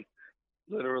really,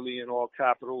 literally in all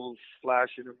capitals,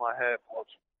 flashing in my head.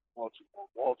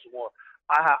 Baltimore.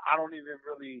 I don't even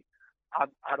really,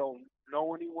 I don't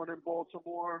know anyone in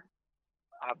Baltimore.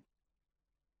 I,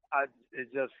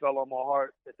 it just fell on my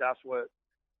heart that that's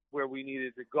where we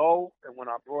needed to go. And when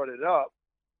I brought it up,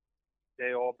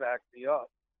 they all backed me up.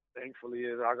 Thankfully,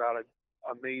 I got an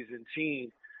amazing team,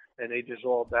 and they just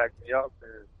all backed me up.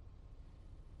 And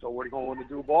so we're going to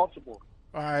do Baltimore.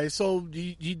 All right. So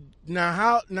you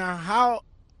how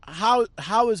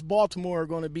is Baltimore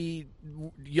going to be?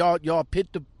 Y'all pit.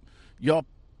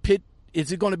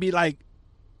 Is it going to be like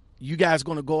you guys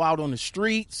going to go out on the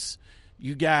streets?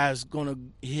 You guys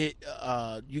going to hit?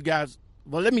 You guys.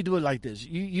 Well, let me do it like this.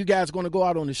 You guys going to go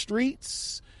out on the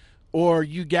streets, or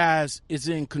you guys is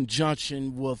in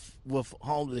conjunction with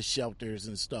homeless shelters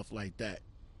and stuff like that?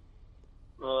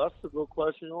 That's a good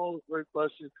question. All a great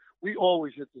question. We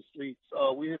always hit the streets.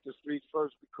 We hit the streets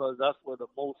first because that's where the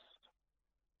most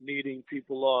needing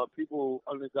people are. People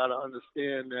only got to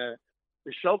understand that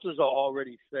the shelters are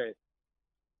already fed.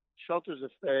 Shelters are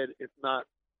fed, if not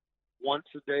once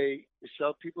a day.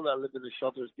 People that live in the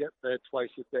shelters get fed twice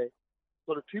a day.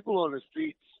 So the people on the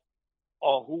streets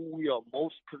are who we are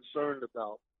most concerned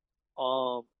about.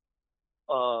 Um,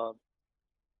 uh,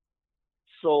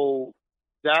 so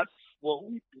that's what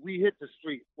we hit the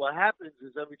street. What happens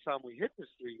is every time we hit the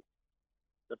street,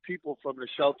 the people from the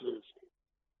shelters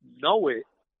know it,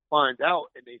 find out,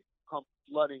 and they come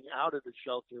flooding out of the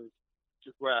shelters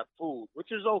to grab food,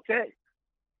 which is okay.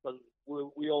 Because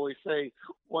we always say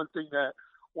one thing that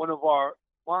one of our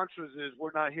mantras is,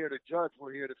 we're not here to judge,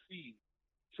 we're here to feed.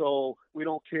 So we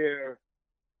don't care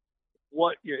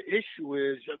what your issue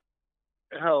is.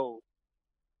 Hell,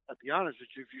 I'll be honest with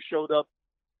you, if you showed up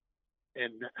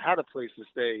and had a place to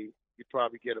stay, you'd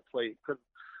probably get a plate. Because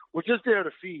we're just there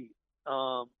to feed.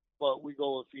 But we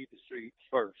go and feed the streets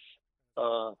first.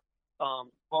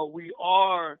 But we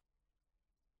are,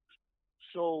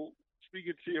 so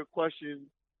speaking to your question,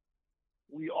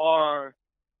 we are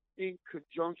in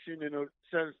conjunction in a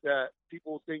sense that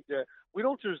people think that we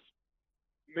don't just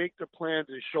make the plans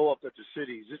and show up at the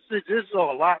cities. There's a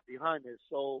lot behind this.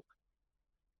 So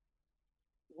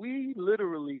we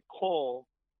literally call.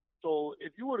 So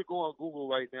if you were to go on Google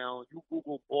right now, you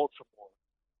Google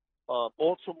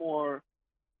Baltimore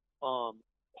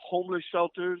homeless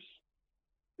shelters.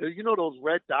 You know those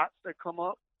red dots that come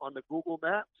up on the Google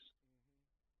Maps?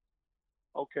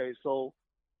 Okay, so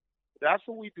that's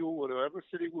what we do, whatever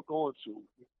city we're going to.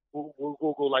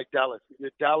 We'll go like Dallas.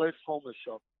 The Dallas homeless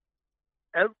shelter.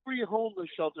 Every homeless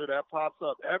shelter that pops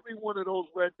up, every one of those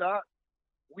red dots,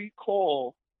 we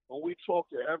call and we talk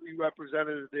to every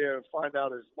representative there and find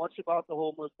out as much about the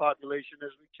homeless population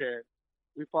as we can.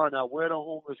 We find out where the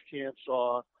homeless camps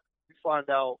are. We find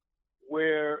out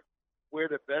where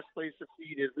the best place to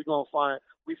feed is. We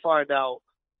find out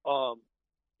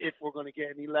if we're going to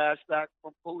get any lashback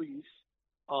from police.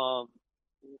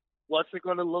 What's it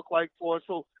going to look like for us?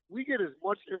 So we get as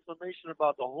much information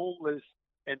about the homeless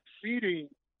and feeding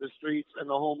the streets and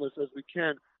the homeless as we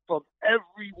can from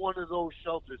every one of those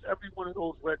shelters, every one of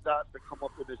those red dots that come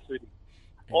up in the city.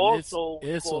 And also,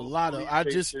 it's a lot of.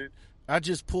 I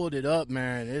just pulled it up,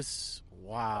 man. It's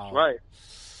wow.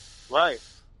 That's right.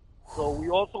 So we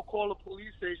also call a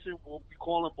police station. We'll be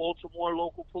calling Baltimore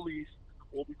local police.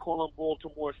 We'll be calling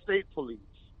Baltimore State Police.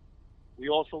 We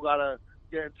also gotta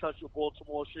get in touch with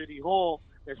Baltimore City Hall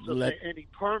and submit any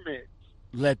permits.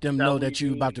 Let them know that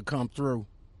you're about to come through.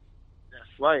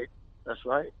 That's right.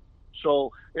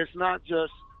 So it's not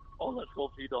just, let's go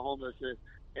feed the homeless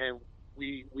and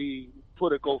we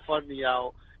put a GoFundMe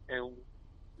out and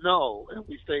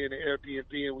we stay in the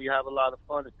Airbnb and we have a lot of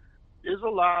fun. There's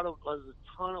a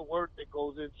ton of work that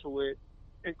goes into it,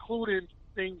 including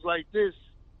things like this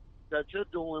that you're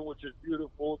doing, which is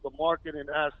beautiful. The marketing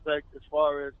aspect, as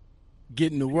far as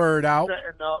getting the word out,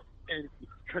 setting up and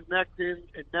connecting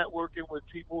and networking with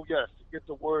people. Yes, to get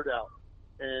the word out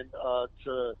and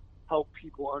to help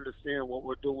people understand what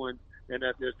we're doing, and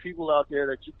that there's people out there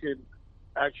that you can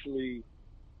actually.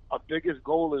 Our biggest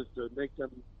goal is to make them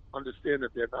understand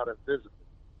that they're not invisible.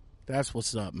 That's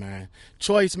what's up, man.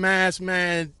 Choice Mass,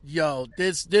 man. Yo,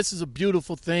 this is a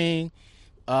beautiful thing.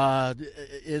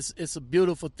 It's a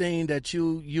beautiful thing that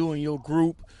you and your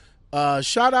group.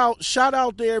 Shout out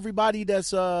to everybody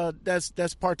that's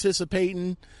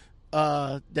participating.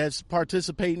 That's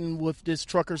participating with this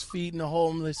Truckers Feeding the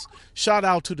Homeless. Shout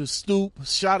out to the Stoop.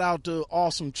 Shout out to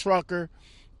Awesome Trucker.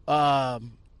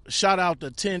 Shout out to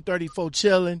 1034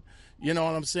 Chillin'. You know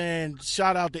what I'm saying?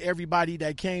 Shout out to everybody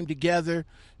that came together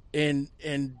and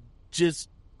just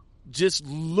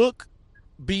look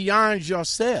beyond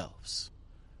yourselves.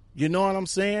 You know what I'm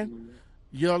saying?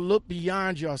 You look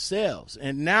beyond yourselves.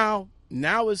 And now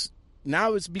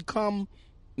it's become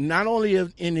not only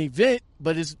an event,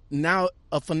 but it's now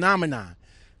a phenomenon.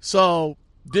 So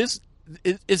it's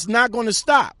not going to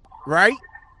stop, right?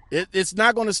 It's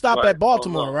not going to stop at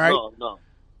Baltimore, right? No.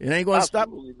 It ain't going to stop.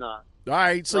 Absolutely not. All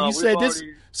right. So you said this.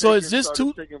 So is this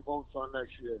taking votes on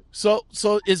next year. So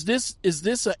is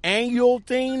this an annual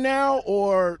thing now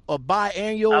or a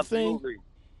biannual thing?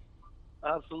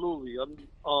 Absolutely.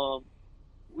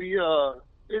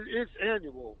 It's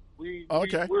annual.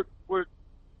 Okay. We're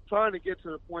trying to get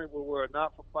to the point where we're a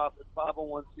not-for-profit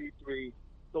 501c3,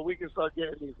 so we can start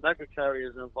getting these mega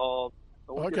carriers involved.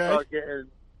 So we can start getting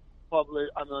public.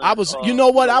 I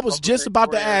was just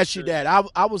about to ask you that.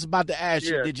 I was about to ask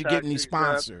you, did you get any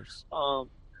sponsors?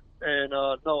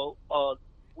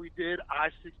 We did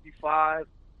I-65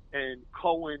 and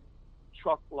Cohen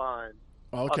Truck Line.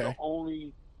 Okay. The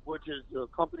only, which is the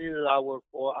company that I work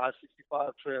for,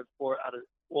 I-65 Transport out of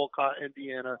Walcott,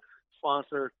 Indiana,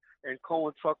 sponsored. And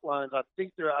Cohen Truck Lines, I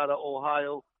think they're out of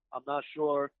Ohio. I'm not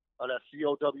sure. That's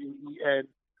COWEN.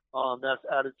 That's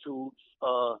Attitudes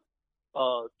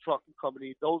Trucking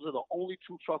Company. Those are the only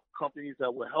two truck companies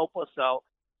that will help us out,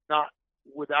 not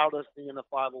without us being a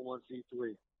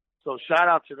 501c3. So shout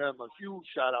out to them, a huge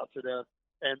shout out to them.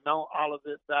 And Mount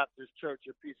Olivet Baptist Church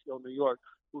in Peekskill, New York,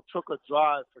 who took a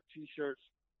drive for T-shirts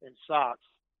and socks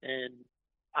and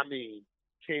I mean,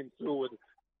 came through with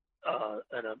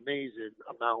an amazing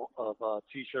amount of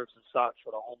T-shirts and socks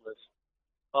for the homeless.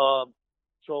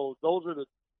 So those are the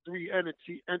three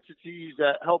entities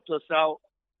that helped us out.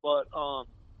 But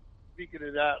speaking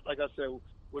of that, like I said,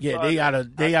 we're they got a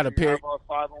have our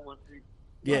 501c.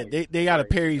 Yeah, Right, they got a right,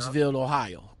 Perrysville,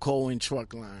 Ohio, coal and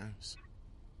truck lines.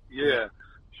 Yeah.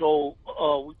 So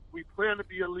we plan to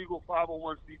be a legal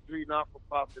 501c3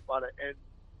 not-for-profit by the end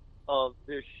of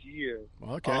this year.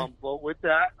 Okay. But with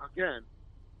that, again,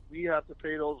 we have to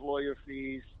pay those lawyer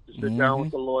fees to sit down with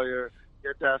the lawyer,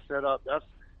 get that set up.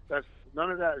 That's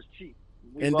none of that is cheap.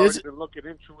 We've already been looking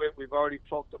into it. We've already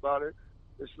talked about it.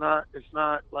 It's not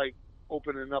like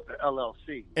opening up an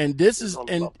LLC. And this is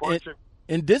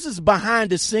and this is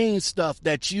behind the scenes stuff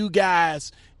that you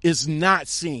guys is not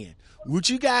seeing. What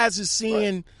you guys is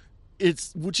seeing,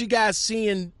 it's what you guys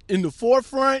seeing in the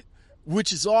forefront,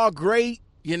 which is all great,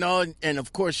 you know, and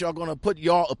of course y'all gonna put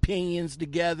y'all opinions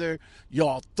together,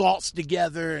 y'all thoughts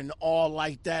together and all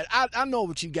like that. I know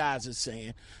what you guys are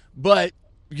saying, but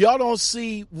y'all don't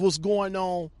see what's going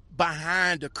on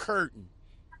behind the curtain.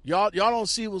 Y'all don't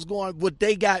see what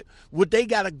they got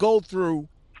to go through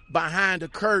behind the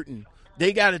curtain.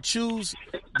 They got to choose.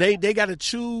 They got to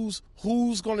choose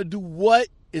who's going to do what.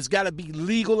 It's got to be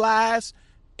legalized,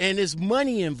 and there's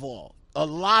money involved, a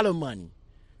lot of money.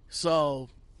 So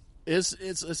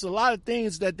it's a lot of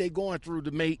things that they're going through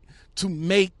to make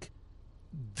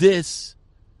this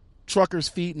truckers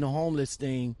feeding the homeless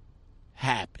thing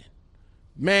happen.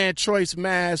 Man, Choice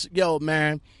Mass,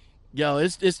 man. Yo,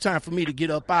 it's time for me to get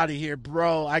up out of here,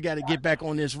 bro. I got to get back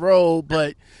on this road,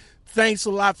 but thanks a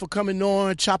lot for coming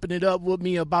on, chopping it up with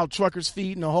me about truckers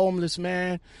feeding the homeless,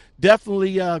 man.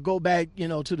 Definitely go back,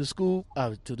 to the school.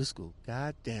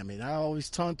 God damn it. I always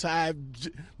tongue-tied.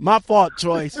 My fault,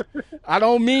 Choice. I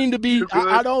don't mean to be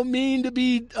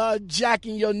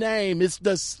jacking your name. It's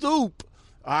the Stoop.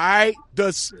 All right,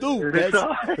 the Stoop.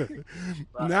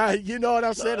 Now you know what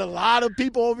I'm saying. A lot of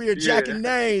people over here jacking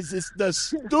names. It's the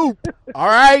Stoop. All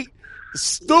right,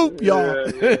 Stoop,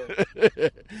 y'all.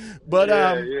 But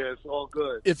it's all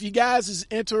good. If you guys is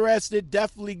interested,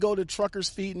 definitely go to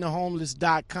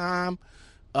truckersfeedingthehomeless.com.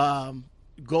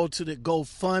 Go to the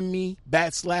GoFundMe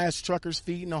 / Truckers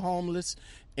Feeding the Homeless,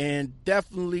 and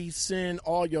definitely send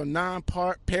all your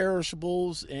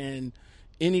non-perishables and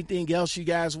anything else you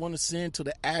guys want to send to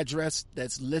the address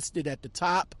that's listed at the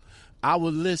top. I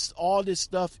will list all this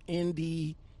stuff in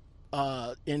the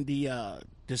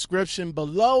description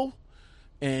below,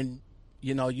 and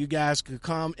you guys could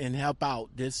come and help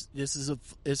out. This is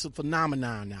it's a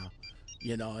phenomenon now,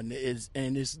 and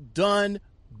it's done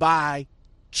by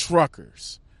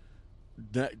truckers.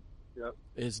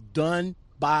 It's done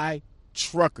by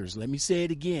truckers. Let me say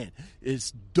it again. It's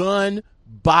done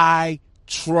by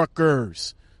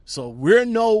truckers. So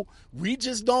we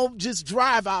just don't just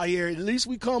drive out here. At least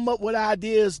we come up with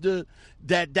ideas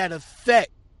that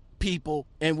affect people,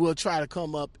 and we'll try to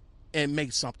come up and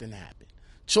make something happen.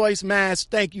 Choice Mass,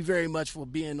 thank you very much for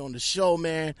being on the show,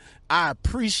 man. I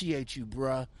appreciate you,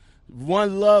 bruh.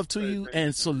 One love to you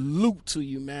and salute to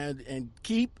you, man. And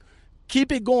keep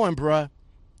it going, bruh.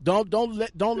 Don't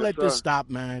let this stop,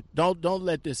 man. Don't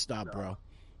let this stop, bro.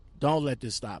 Don't let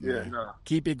this stop, man. No.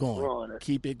 Keep it going.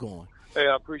 Keep it going. Hey,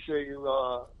 I appreciate you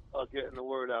getting the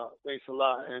word out. Thanks a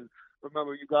lot. And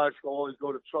remember, you guys can always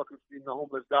go to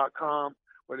truckersfeedingthehomeless.com,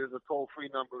 where there's a toll-free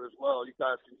number as well. You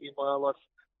guys can email us,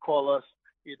 call us.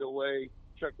 Either way,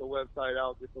 check the website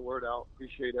out, get the word out.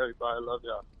 Appreciate everybody. Love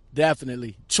y'all.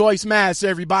 Definitely. Choice Mass,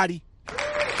 everybody. All right,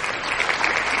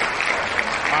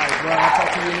 bro. I'll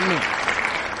talk to you in a minute.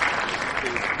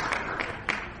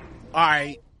 All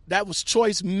right. That was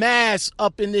Choice Mass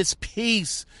up in this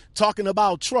piece talking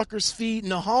about truckers feeding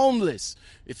the homeless.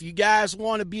 If you guys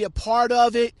want to be a part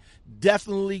of it,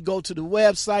 definitely go to the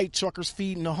website, Truckers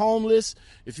Feeding the Homeless.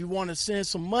 If you want to send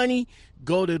some money,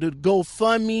 go to the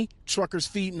GoFundMe, Truckers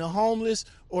Feeding the Homeless.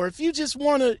 Or if you just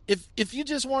want to, if you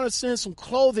just want to send some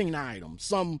clothing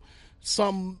items,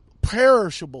 some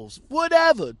perishables,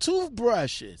 whatever,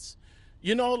 toothbrushes.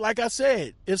 Like I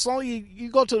said, it's only, you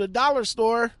go to the dollar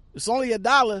store, it's only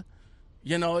 $1.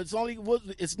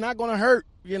 It's not going to hurt.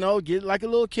 Get like a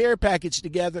little care package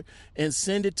together and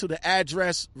send it to the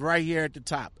address right here at the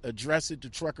top. Address it to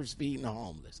Truckers Feeding the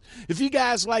Homeless. If you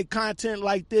guys like content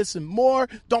like this and more,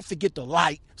 don't forget to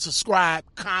like, subscribe,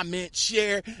 comment,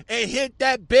 share, and hit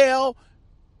that bell.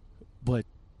 But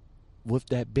with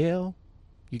that bell,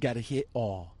 you got to hit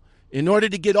all, in order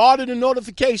to get all of the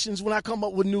notifications when I come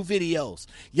up with new videos.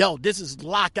 Yo, this is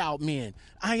Lockout Men.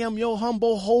 I am your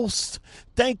humble host.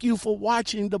 Thank you for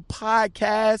watching the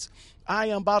podcast. I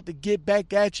am about to get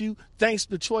back at you. Thanks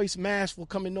to Choice Mass for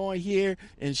coming on here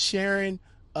and sharing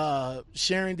the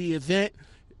event.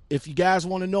 If you guys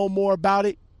want to know more about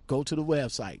it, go to the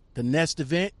website. The next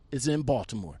event is in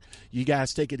Baltimore. You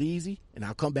guys take it easy, and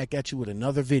I'll come back at you with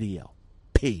another video.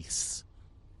 Peace.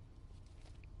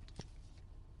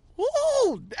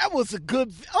 Ooh, that was a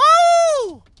good.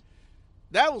 Oh,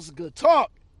 that was a good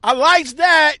talk. I likes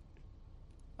that.